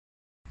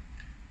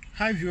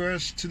Hi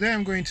viewers, today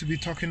I'm going to be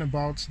talking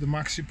about the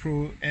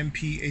MaxiPRO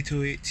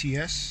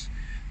MP808TS,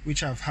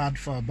 which I've had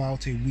for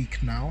about a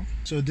week now.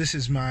 So this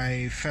is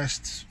my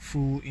first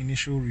full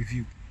initial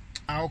review.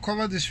 I'll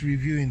cover this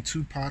review in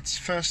two parts.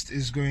 First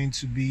is going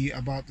to be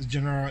about the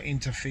general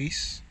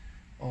interface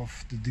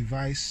of the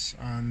device,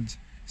 and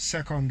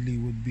secondly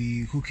would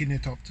be hooking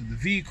it up to the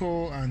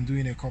vehicle and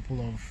doing a couple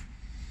of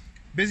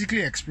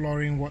basically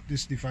exploring what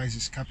this device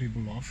is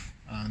capable of,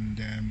 and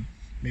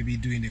maybe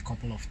doing a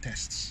couple of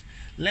tests.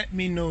 Let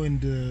me know in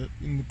the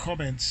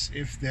comments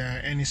if there are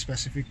any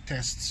specific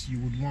tests you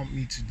would want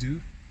me to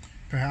do.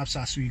 Perhaps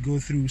as we go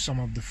through some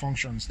of the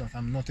functions that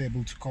I'm not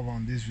able to cover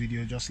on this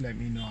video, just let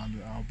me know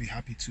and I'll be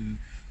happy to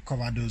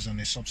cover those on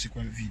a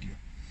subsequent video.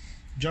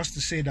 Just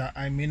to say that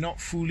I may not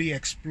fully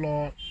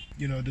explore,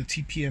 the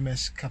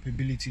TPMS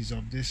capabilities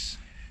of this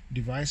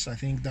device. I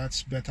think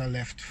that's better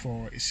left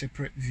for a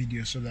separate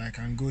video so that I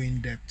can go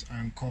in depth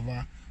and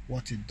cover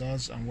what it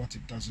does and what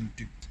it doesn't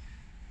do.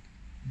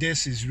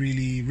 This is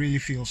really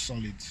feels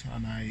solid,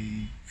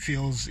 and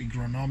feels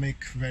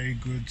ergonomic, very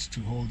good to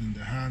hold in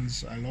the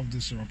hands. I love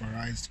this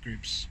rubberized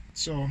grips.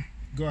 So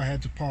go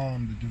ahead to power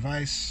on the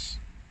device.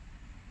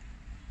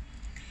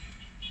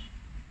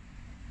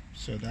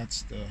 So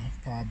that's the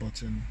power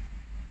button.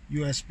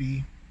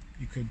 USB,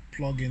 you could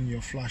plug in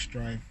your flash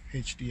drive,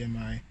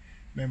 HDMI,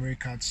 memory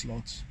card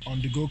slot,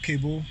 on the go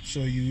cable,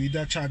 so you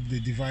either charge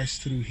the device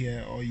through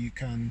here or you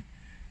can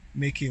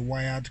make a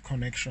wired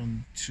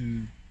connection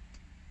to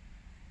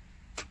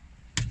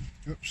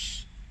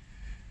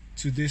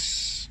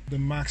the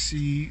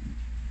Maxi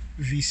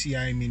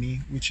VCI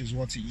Mini, which is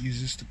what it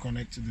uses to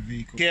connect to the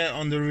vehicle. Here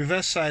on the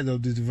reverse side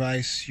of the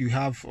device you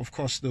have, of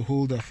course, the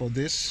holder for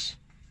this.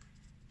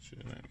 So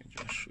let me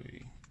just show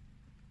you.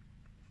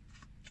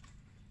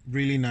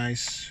 Really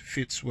nice,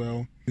 fits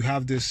well. You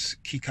have this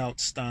kick out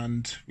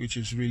stand, which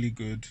is really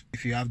good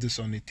if you have this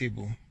on a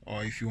table,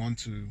 or if you want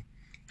to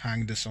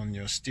hang this on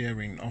your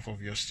steering, off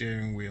of your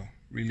steering wheel.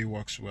 Really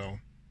works well,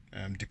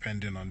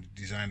 depending on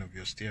the design of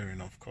your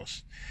steering, of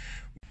course.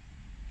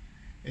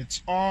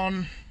 It's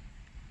on.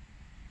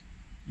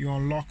 You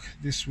unlock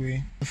this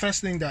way. The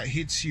first thing that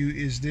hits you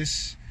is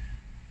this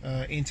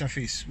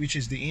interface, which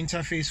is the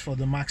interface for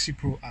the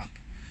MaxiPRO app.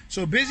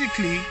 So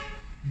basically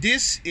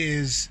this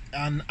is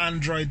an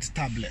Android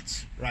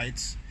tablet,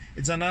 right?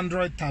 It's an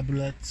Android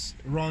tablet,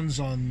 runs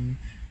on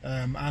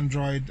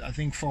Android, I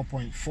think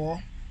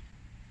 4.4.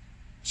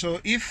 So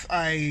if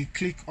I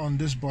click on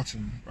this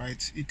button,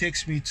 right, it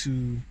takes me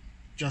to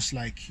just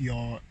like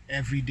your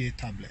everyday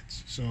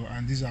tablet. So,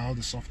 and these are all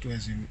the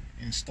softwares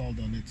installed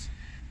on it.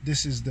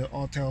 This is the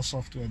Autel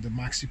software, the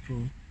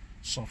MaxiPRO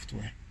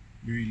software.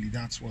 Really,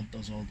 that's what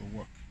does all the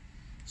work.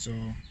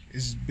 So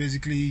it's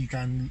basically, you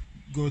can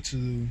go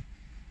to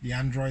the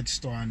Android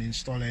store and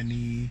install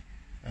any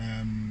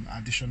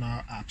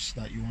additional apps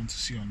that you want to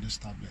see on this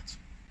tablet.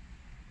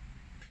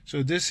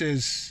 So this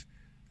is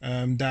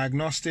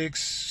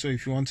diagnostics. So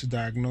if you want to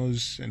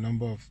diagnose a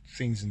number of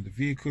things in the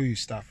vehicle, you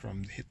start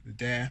from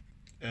there.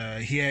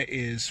 Here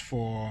is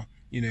for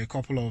a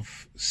couple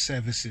of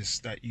services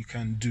that you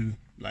can do,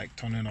 like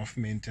turning off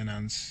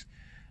maintenance,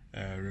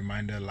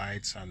 reminder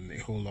lights, and a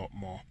whole lot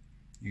more.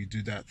 You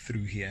do that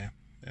through here,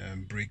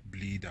 brake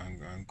bleed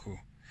and co,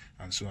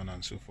 and so on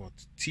and so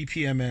forth.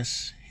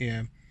 TPMS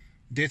here,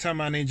 data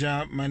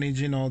manager,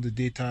 managing all the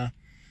data,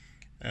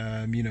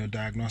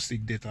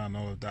 diagnostic data and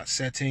all of that.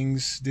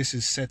 Settings, this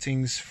is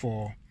settings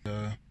for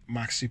the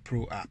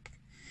MaxiPRO app.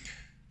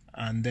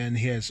 And then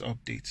here's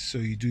updates, so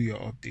you do your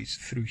updates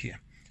through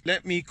here.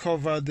 Let me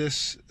cover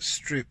this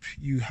strip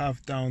you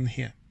have down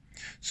here.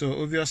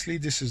 So obviously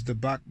this is the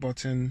back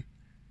button.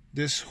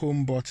 This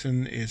home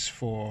button is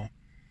for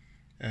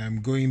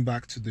going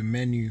back to the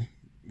menu,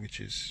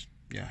 which is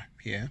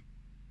here,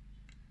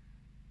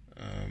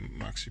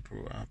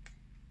 MaxiPRO app.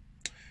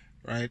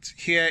 Right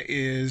here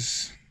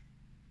is,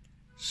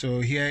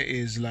 so here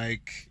is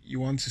like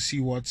you want to see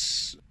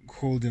what's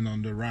holding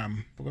on the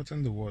RAM.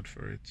 Forgotten the word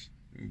for it.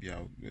 Maybe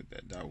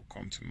that will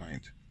come to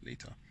mind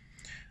later.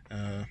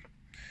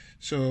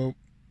 So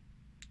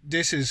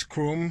this is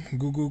Chrome,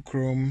 Google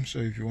Chrome. So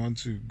if you want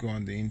to go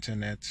on the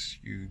internet,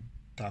 you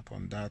tap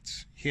on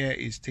that. Here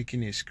is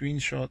taking a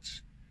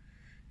screenshot.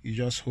 You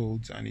just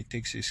hold and it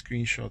takes a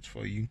screenshot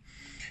for you.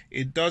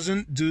 It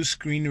doesn't do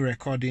screen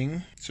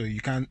recording, so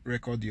you can't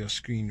record your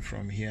screen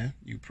from here.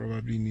 You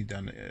probably need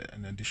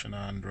an additional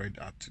Android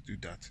app to do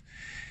that.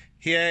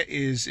 Here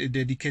is a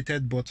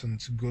dedicated button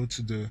to go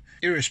to the,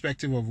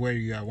 irrespective of where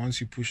you are, once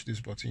you push this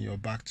button, you're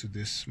back to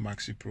this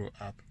MaxiPRO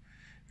app.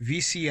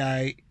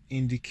 VCI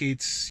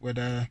indicates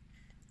whether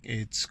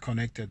it's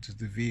connected to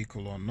the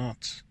vehicle or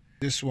not.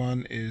 This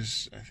one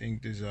is, I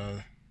think these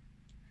are,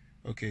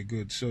 okay,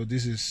 good. So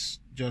this is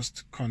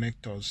just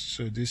connectors.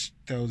 So this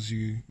tells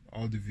you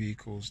all the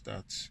vehicles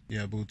that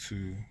you're able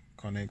to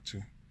connect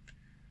to.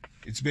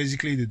 It's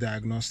basically the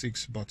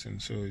diagnostics button,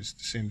 so it's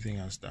the same thing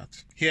as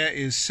that. Here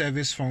is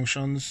service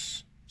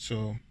functions,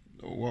 so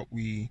what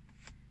we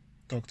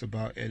talked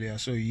about earlier.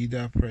 So you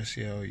either press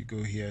here or you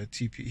go here.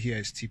 Here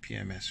is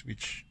TPMS,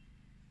 which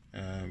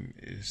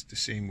is the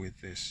same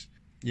with this.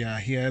 Yeah,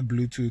 here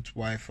Bluetooth,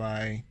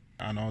 Wi-Fi,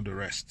 and all the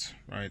rest,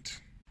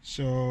 right?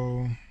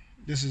 So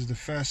this is the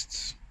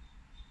first.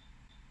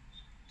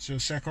 So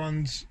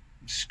second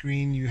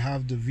screen, you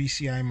have the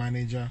VCI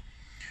manager,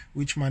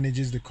 which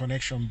manages the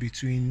connection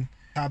between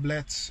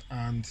tablets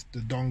and the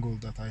dongle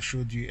that I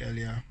showed you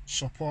earlier.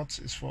 Support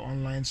is for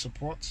online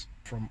support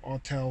from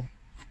Autel.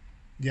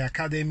 The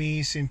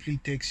Academy simply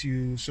takes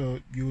you, so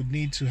you would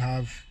need to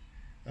have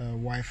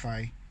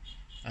Wi-Fi,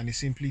 and it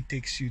simply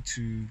takes you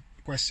to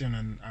question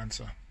and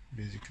answer,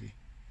 basically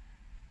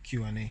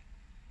Q&A.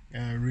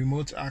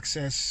 Remote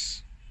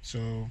access,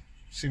 so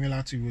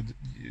similar to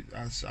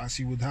as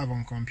you would have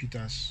on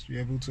computers, you're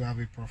able to have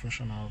a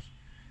professional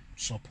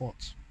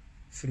support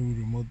through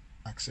remote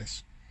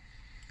access.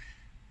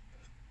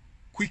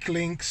 Quick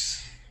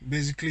links,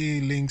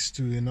 basically links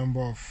to a number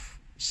of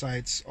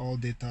sites, all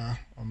data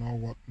and all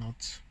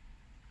whatnot.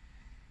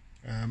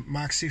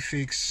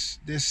 MaxiFix,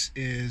 this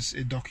is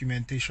a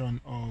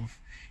documentation of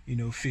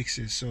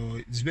fixes, so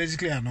it's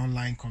basically an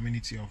online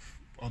community of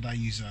other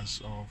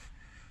users of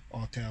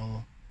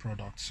Autel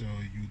products, so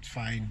you'd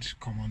find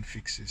common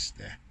fixes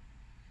there.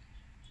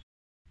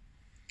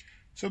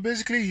 So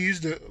basically you use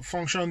the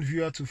function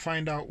viewer to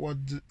find out what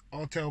the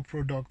Autel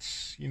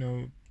products,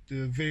 the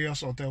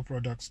various Autel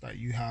products that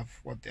you have,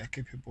 what they're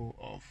capable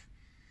of.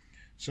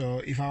 So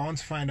if I want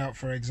to find out,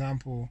 for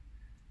example,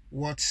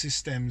 what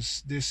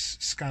systems this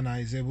scanner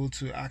is able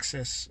to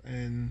access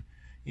in,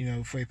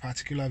 for a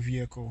particular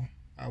vehicle,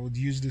 I would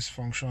use this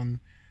function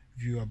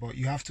viewer, but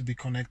you have to be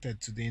connected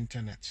to the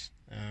internet,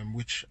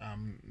 which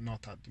I'm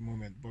not at the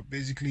moment. But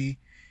basically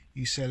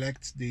you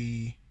select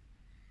the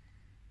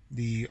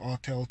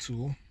Autel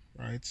tool,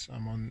 right?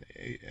 I'm on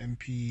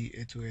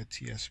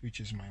MP808TS, which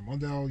is my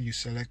model. You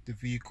select the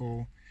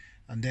vehicle,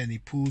 and then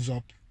it pulls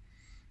up,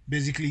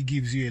 basically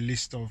gives you a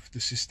list of the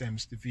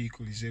systems the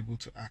vehicle is able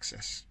to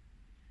access.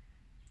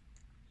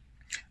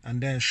 And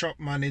then shop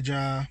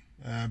manager,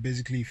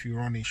 basically if you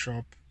run a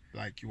shop,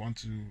 like you want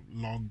to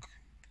log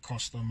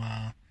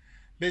customer,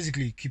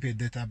 basically keep a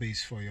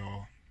database for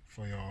your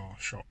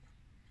shop.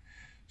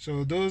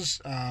 So those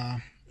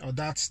are, or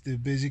that's the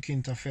basic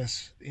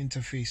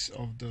interface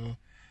of the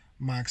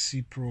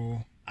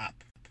MaxiPRO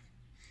app.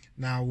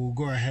 Now we'll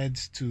go ahead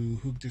to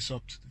hook this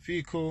up to the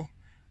vehicle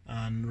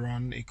and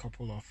run a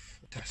couple of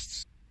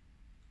tests.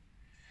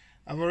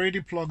 I've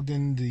already plugged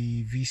in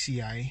the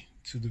VCI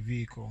to the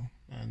vehicle,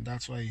 and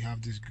that's why you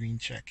have this green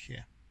check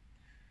here.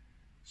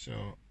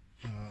 So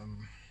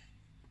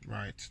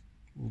right,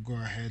 we'll go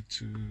ahead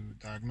to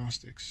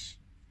diagnostics.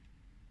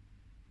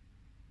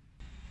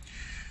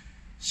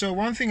 So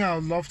one thing I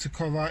would love to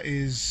cover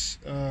is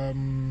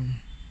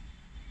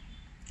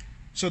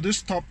so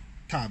this top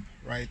tab,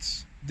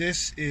 right?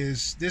 This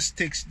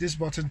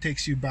button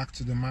takes you back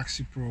to the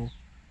MaxiPRO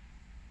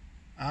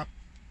app,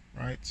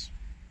 right?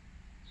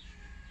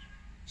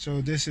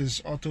 So this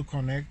is auto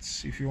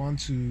connect. If you want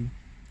to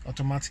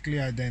automatically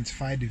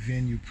identify the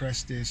VIN, you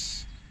press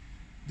this.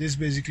 This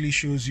basically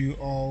shows you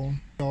all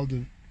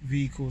the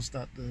vehicles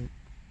that the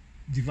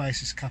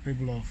device is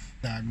capable of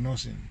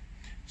diagnosing.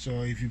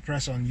 So if you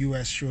press on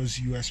US, shows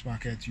US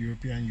market,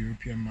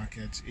 European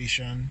market,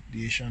 Asian,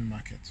 the Asian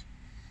market.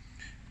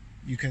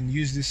 You can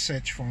use this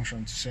search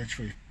function to search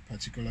for a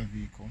particular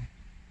vehicle.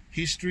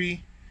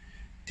 History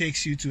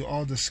takes you to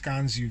all the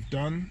scans you've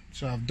done.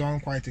 So I've done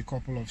quite a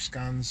couple of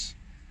scans,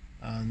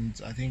 and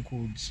I think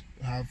we'll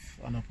have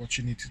an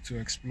opportunity to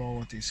explore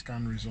what a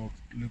scan result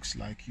looks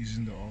like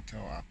using the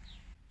Autel app.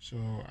 So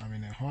I'm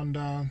in a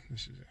Honda,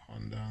 this is a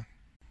Honda.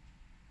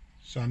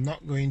 So I'm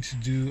not going to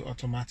do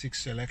automatic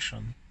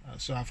selection.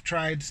 So I've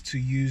tried to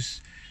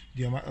use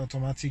the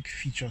automatic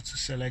feature to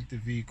select the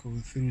vehicle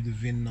through the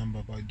VIN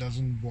number, but it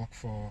doesn't work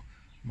for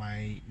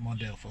my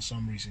model for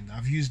some reason.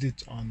 I've used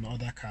it on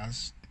other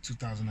cars,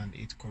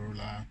 2008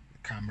 Corolla,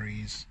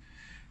 Camrys,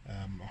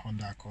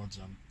 Honda Accords,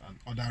 and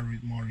other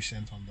more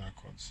recent Honda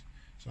Accords.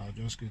 So I'll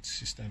just go to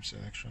system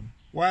selection.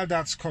 While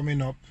that's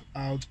coming up,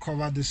 I'll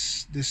cover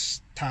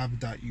this tab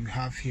that you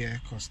have here,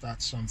 because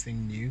that's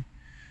something new.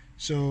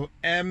 So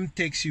M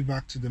takes you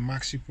back to the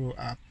MaxiPRO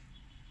app.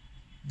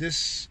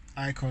 This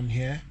icon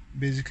here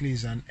basically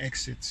is an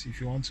exit. If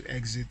you want to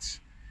exit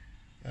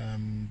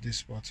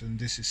this button,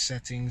 this is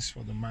settings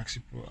for the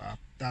MaxiPRO app.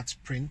 That's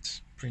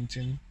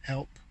printing,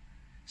 help,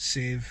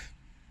 save,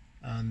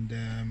 and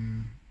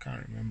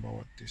can't remember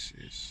what this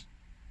is.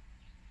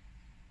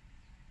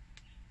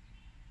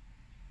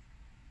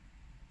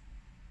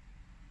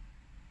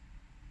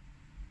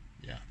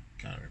 Yeah,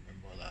 can't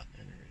remember that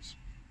anyways.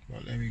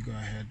 But let me go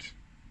ahead.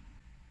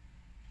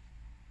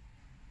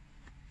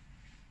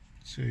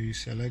 So you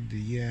select the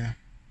year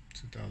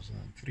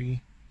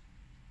 2003.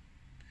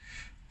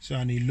 So,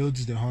 and it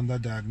loads the Honda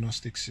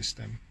diagnostic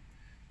system.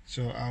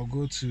 So I'll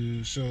go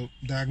to,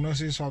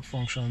 diagnosis, hot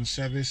function,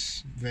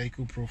 service,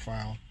 vehicle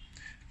profile.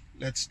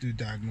 Let's do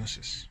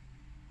diagnosis.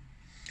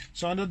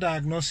 So under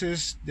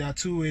diagnosis, there are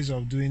two ways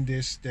of doing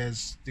this.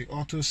 There's the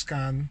auto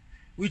scan,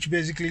 which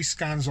basically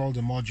scans all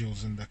the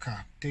modules in the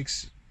car. It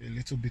takes a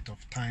little bit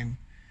of time,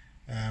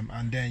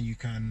 and then you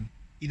can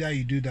either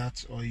you do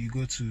that or you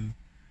go to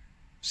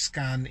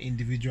scan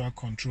individual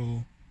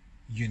control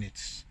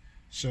units.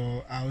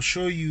 So I'll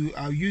show you,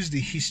 I'll use the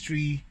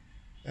history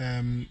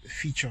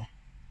feature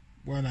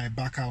when I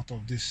back out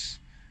of this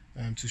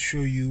to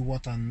show you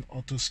what an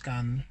auto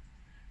scan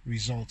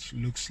result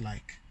looks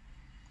like.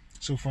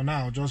 So for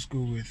now, I'll just go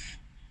with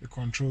the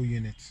control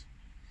unit.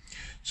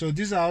 So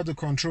these are all the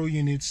control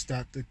units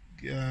that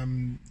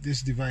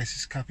this device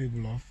is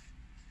capable of.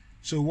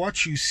 So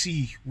what you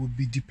see would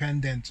be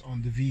dependent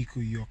on the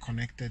vehicle you're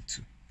connected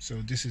to.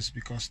 So this is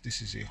because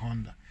this is a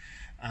Honda.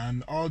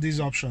 And all these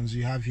options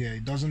you have here,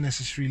 it doesn't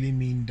necessarily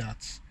mean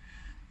that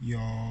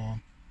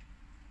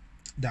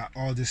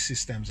all the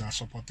systems are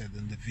supported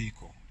in the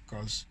vehicle,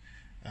 because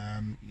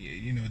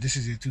you know, this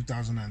is a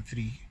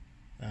 2003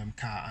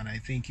 car, and I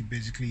think it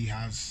basically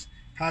has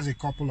a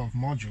couple of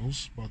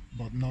modules, but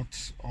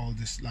not all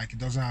this. Like, it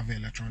doesn't have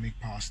electronic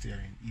power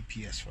steering,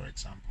 EPS for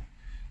example.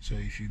 So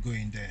if you go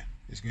in there,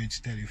 it's going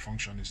to tell you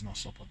function is not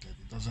supported.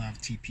 It doesn't have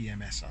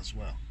TPMS as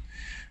well,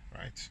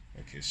 right?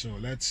 Okay, so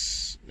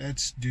let's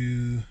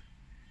do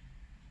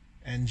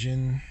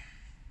engine.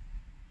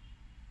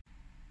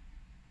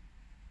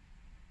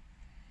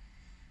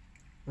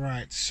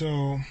 Right,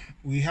 so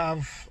we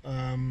have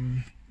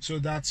so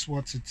that's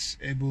what it's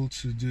able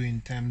to do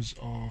in terms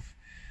of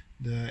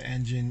the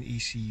engine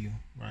ECU,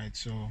 right?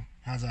 So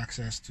has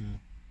access to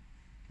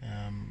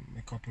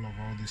a couple of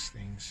all these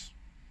things.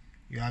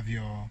 You have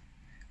your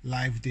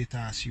live data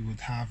as you would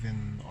have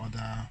in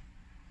other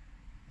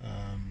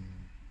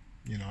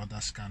you know,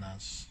 other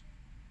scanners,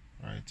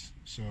 right?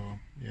 So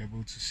you're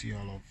able to see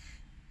all of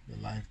the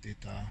live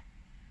data.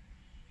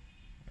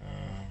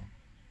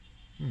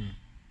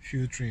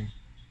 Fuel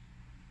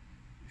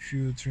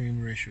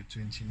trim ratio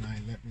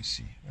 29. Let me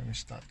see. Let me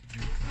start the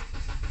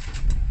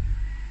vehicle.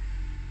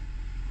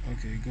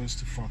 Okay, it goes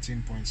to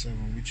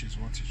 14.7, which is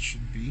what it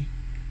should be.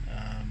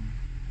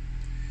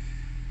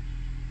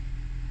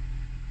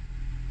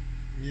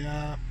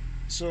 Yeah,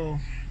 so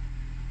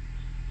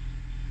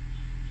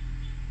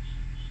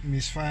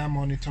misfire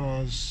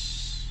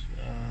monitors,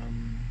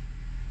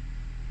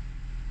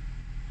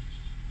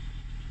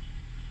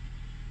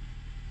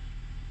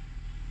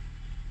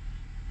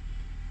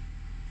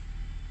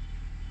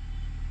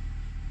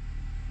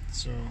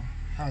 so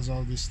has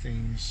all these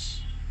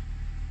things,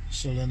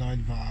 solenoid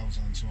valves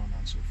and so on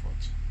and so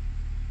forth.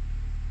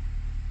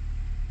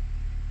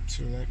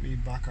 So let me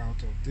back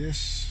out of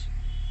this.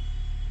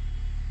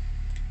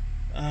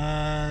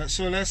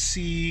 So let's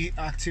see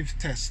active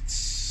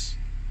tests.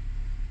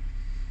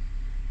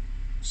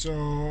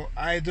 So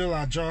idle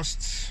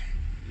adjust,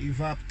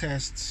 evap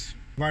test,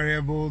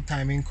 variable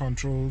timing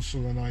control,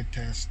 solenoid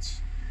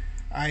test,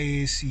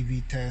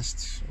 IACV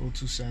test,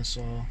 O2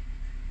 sensor,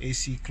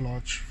 AC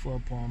clutch,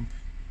 fuel pump,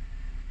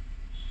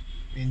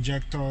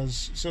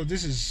 injectors. So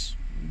this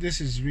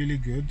is really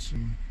good.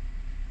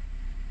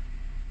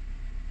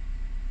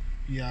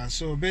 Yeah,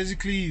 so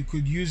basically you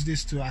could use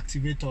this to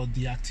activate or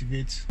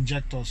deactivate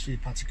injectors to a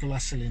particular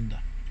cylinder.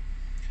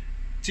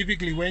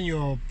 Typically when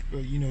you're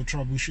you know,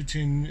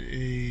 troubleshooting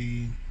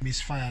a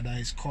misfire that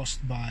is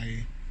caused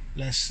by,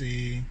 let's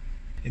say,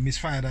 a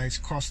misfire that is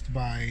caused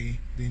by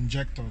the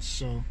injectors.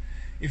 So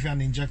if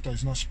an injector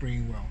is not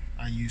spraying well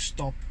and you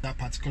stop that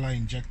particular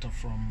injector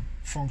from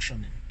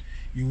functioning,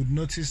 you would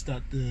notice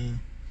that the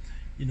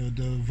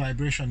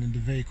vibration in the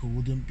vehicle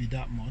wouldn't be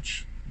that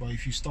much. But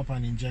if you stop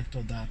an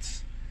injector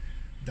that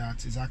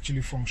is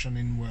actually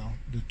functioning well,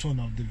 the tone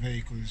of the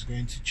vehicle is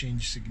going to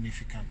change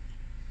significantly.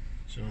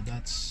 So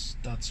that's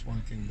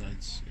one thing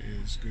that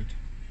is good.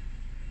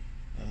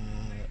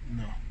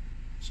 No,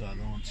 so I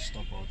don't want to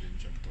stop all the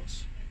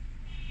injectors.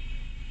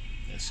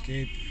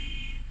 Escape.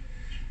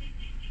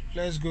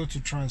 Let's go to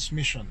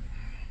transmission.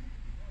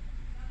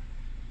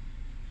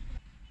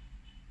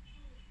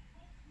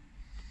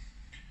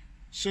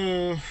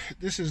 So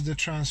this is the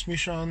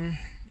transmission.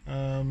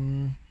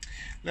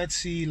 Let's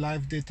see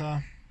live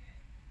data.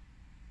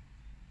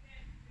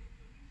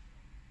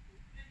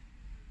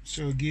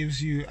 So it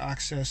gives you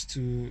access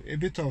to a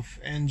bit of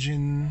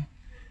engine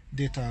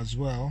data as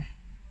well,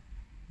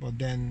 but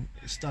then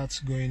it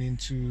starts going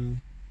into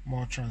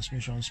more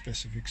transmission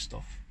specific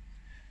stuff.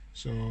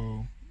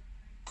 So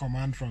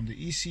command from the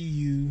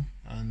ECU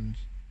and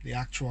the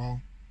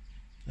actual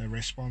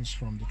response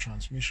from the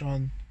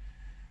transmission,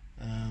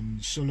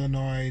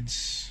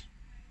 solenoids,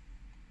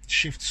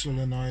 shift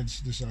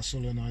solenoids, these are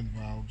solenoid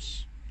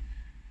valves,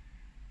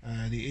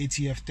 the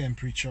ATF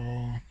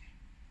temperature,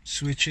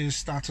 switches,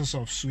 status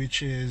of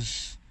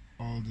switches,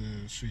 all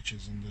the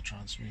switches in the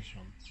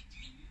transmission.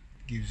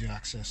 Gives you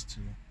access to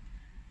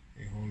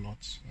a whole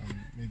lot.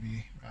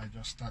 Maybe I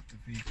just start the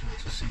vehicle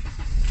to see.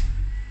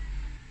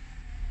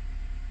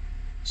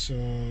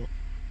 So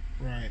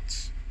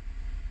right,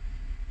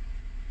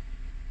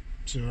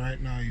 so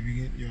right now you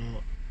begin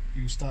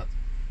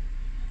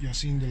you're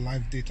seeing the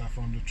live data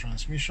from the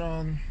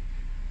transmission.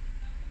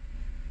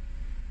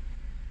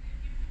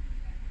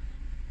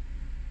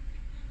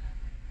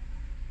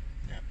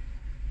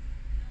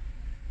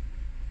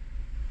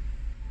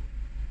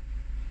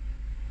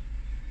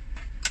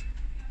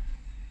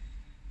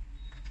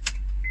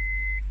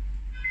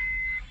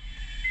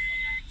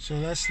 So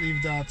let's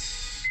leave that.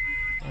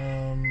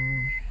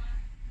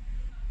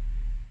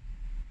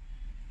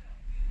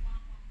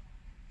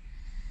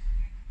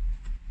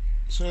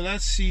 So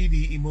let's see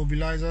the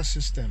immobilizer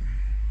system.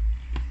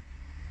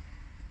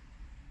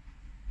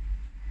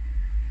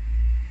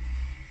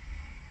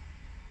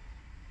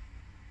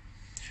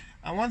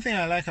 And one thing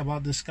I like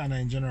about this scanner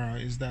in general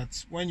is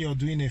that when you're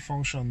doing a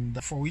function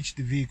that for which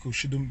the vehicle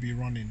shouldn't be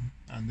running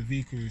and the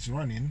vehicle is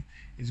running,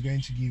 it's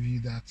going to give you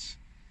that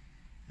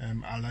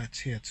alert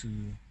here to,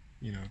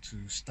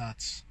 to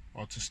start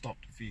or to stop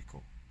the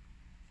vehicle.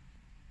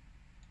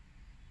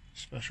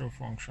 Special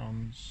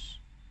functions.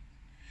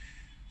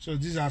 So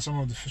these are some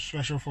of the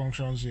special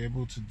functions you're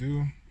able to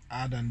do: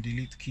 add and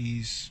delete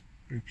keys,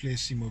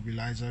 replace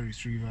immobilizer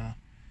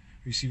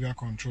receiver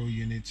control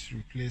units,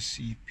 replace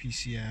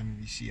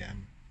PCM,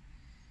 ECM,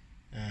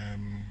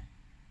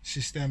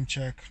 system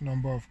check,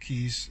 number of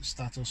keys,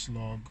 status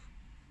log.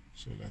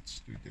 So let's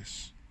do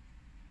this.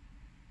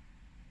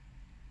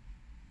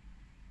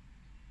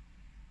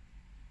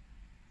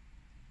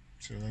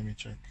 So let me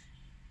check.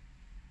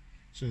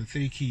 So the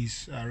 3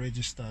 keys are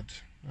registered,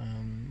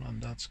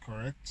 and that's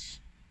correct.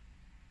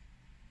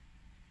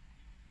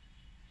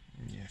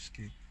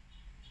 Escape.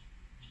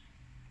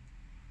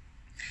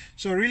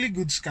 So a really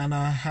good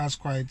scanner, has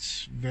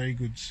quite very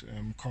good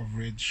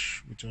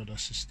coverage. Which other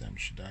system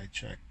should I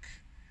check?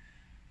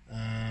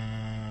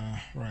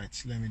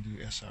 Right, let me do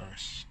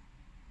SRS.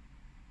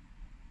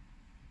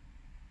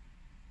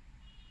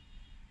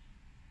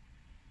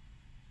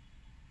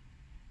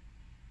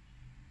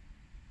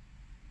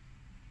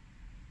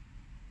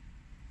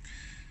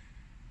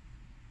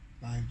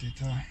 Live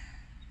data.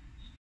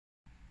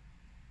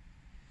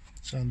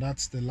 So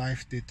that's the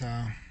live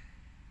data.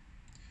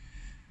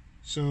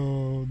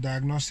 So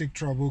diagnostic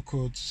trouble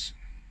codes,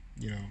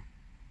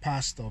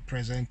 past or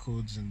present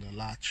codes in the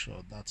latch,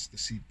 or that's the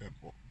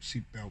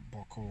seatbelt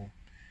buckle,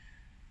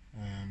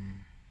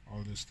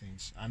 all those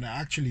things. And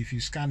actually, if you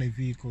scan a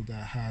vehicle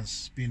that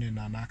has been in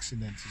an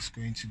accident, it's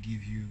going to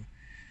give you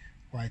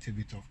quite a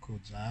bit of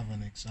codes. I have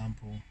an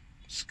example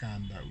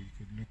scan that we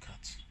could look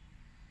at.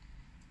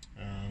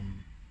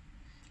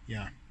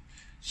 Yeah,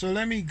 so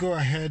let me go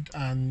ahead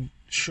and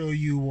show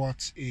you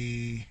what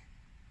a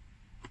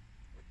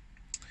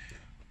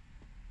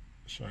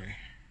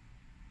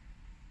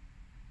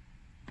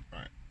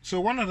right.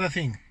 So one other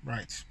thing,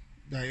 right,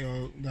 that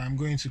I'm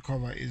going to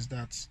cover is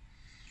that,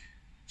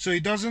 so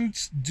it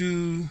doesn't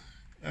do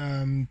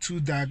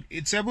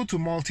it's able to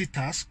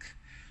multitask,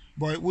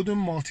 but it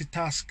wouldn't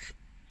multitask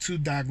 2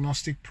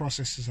 diagnostic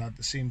processes at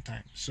the same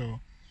time. So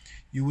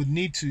you would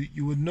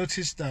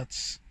notice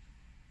that.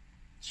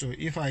 So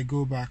if I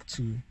go back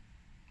to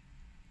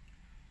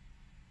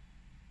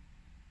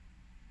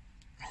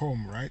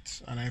home,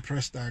 right, and I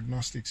press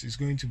diagnostics, it's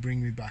going to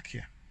bring me back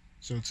here.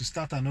 So to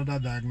start another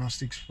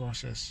diagnostics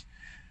process,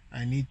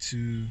 I need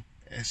to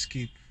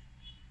escape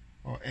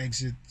or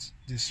exit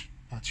this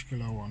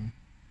particular one,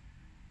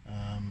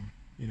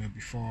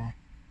 before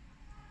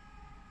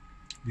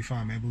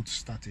I'm able to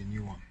start a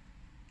new one.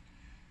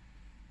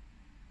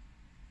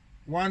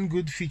 One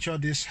good feature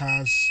this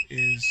has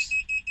is,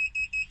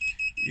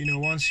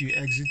 once you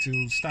exit, it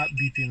will start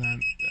beeping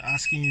and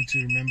asking you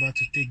to remember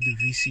to take the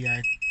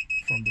VCI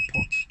from the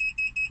port,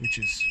 which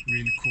is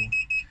really cool.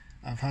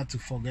 I've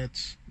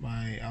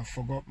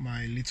forgot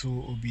my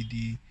little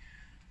OBD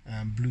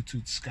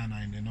Bluetooth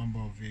scanner in a number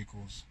of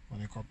vehicles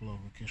on a couple of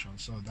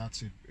occasions, so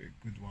that's a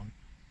good one.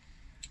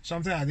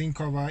 Something I didn't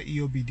cover,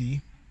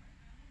 EOBD,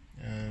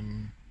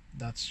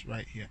 that's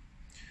right here.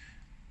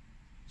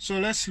 So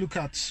let's look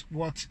at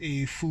what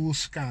a full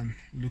scan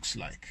looks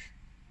like.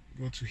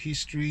 Go to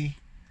history.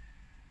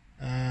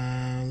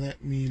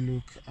 Let me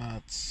look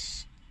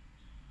at,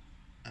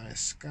 I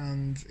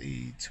scanned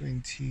a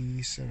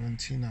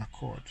 2017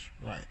 Accord,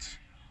 right.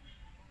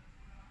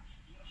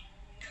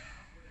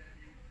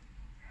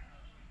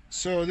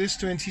 So this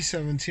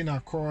 2017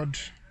 Accord,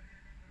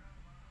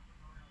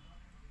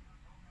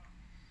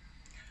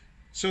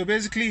 so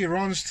basically it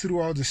runs through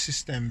all the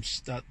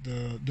systems that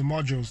the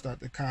modules that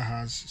the car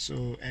has.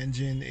 So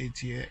engine,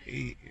 ATA,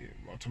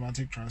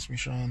 automatic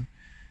transmission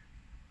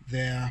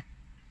there,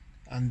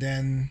 and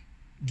then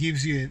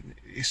gives you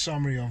a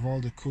summary of all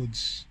the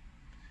codes.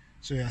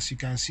 So as you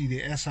can see,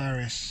 the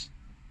SRS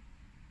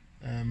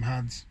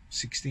had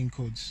 16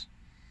 codes,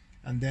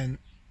 and then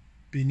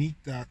beneath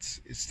that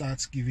it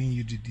starts giving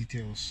you the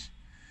details.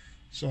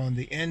 So on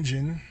the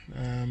engine,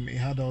 it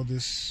had all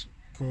these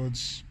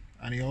codes,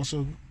 and it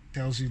also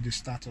tells you the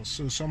status.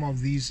 So some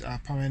of these are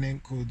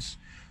permanent codes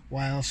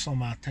while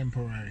some are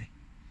temporary.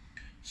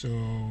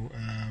 So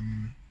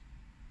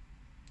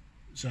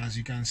so as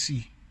you can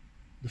see,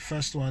 the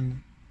first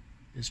one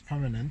is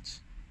permanent,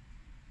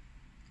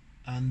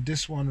 and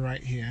this one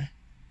right here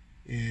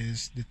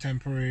is the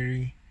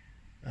temporary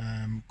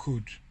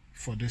code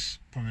for this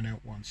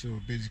permanent one. So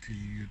basically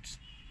you'd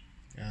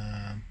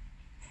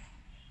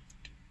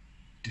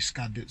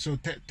discard it. So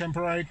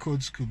temporary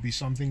codes could be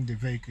something the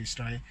vehicle is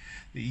trying,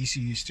 the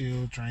ECU is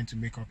still trying to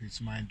make up its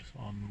mind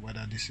on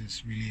whether this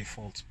is really a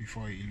fault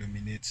before it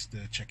illuminates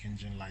the check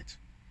engine light.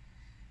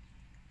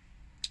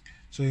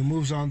 So it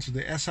moves on to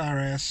the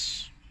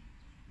SRS.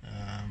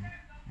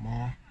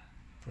 More,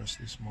 press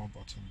this more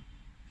button.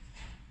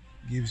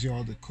 Gives you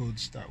all the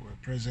codes that were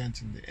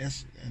present in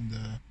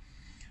the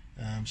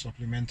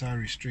supplemental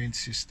restraint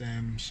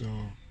system. So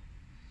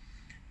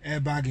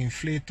airbag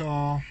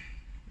inflator,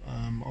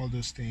 all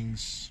those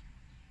things.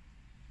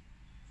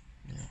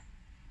 Yeah.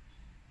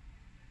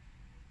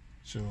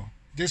 So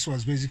this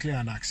was basically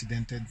an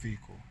accidented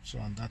vehicle, so,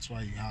 and that's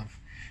why you have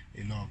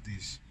a lot of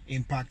these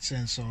impact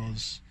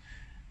sensors,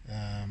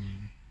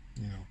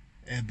 you know,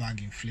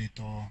 airbag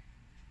inflator,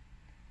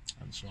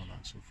 and so on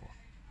and so forth.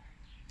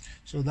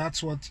 So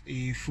that's what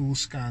a full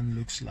scan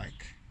looks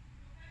like.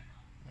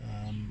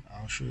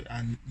 I'll show you,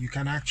 and you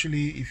can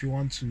actually, if you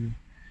want to,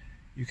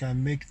 you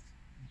can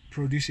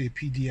produce a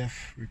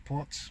PDF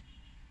report.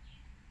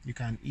 You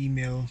can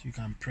email, you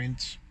can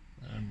print,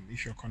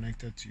 if you're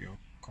connected to your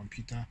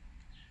computer.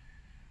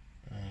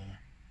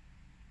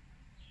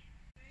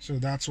 So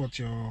that's what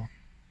your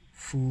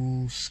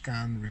full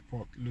scan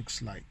report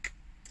looks like,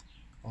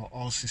 or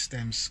all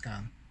systems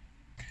scan.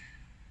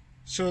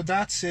 So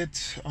that's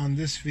it on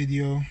this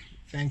video.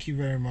 Thank you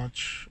very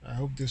much. I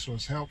hope this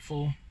was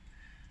helpful,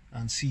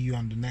 and see you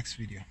on the next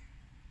video.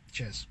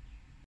 Cheers.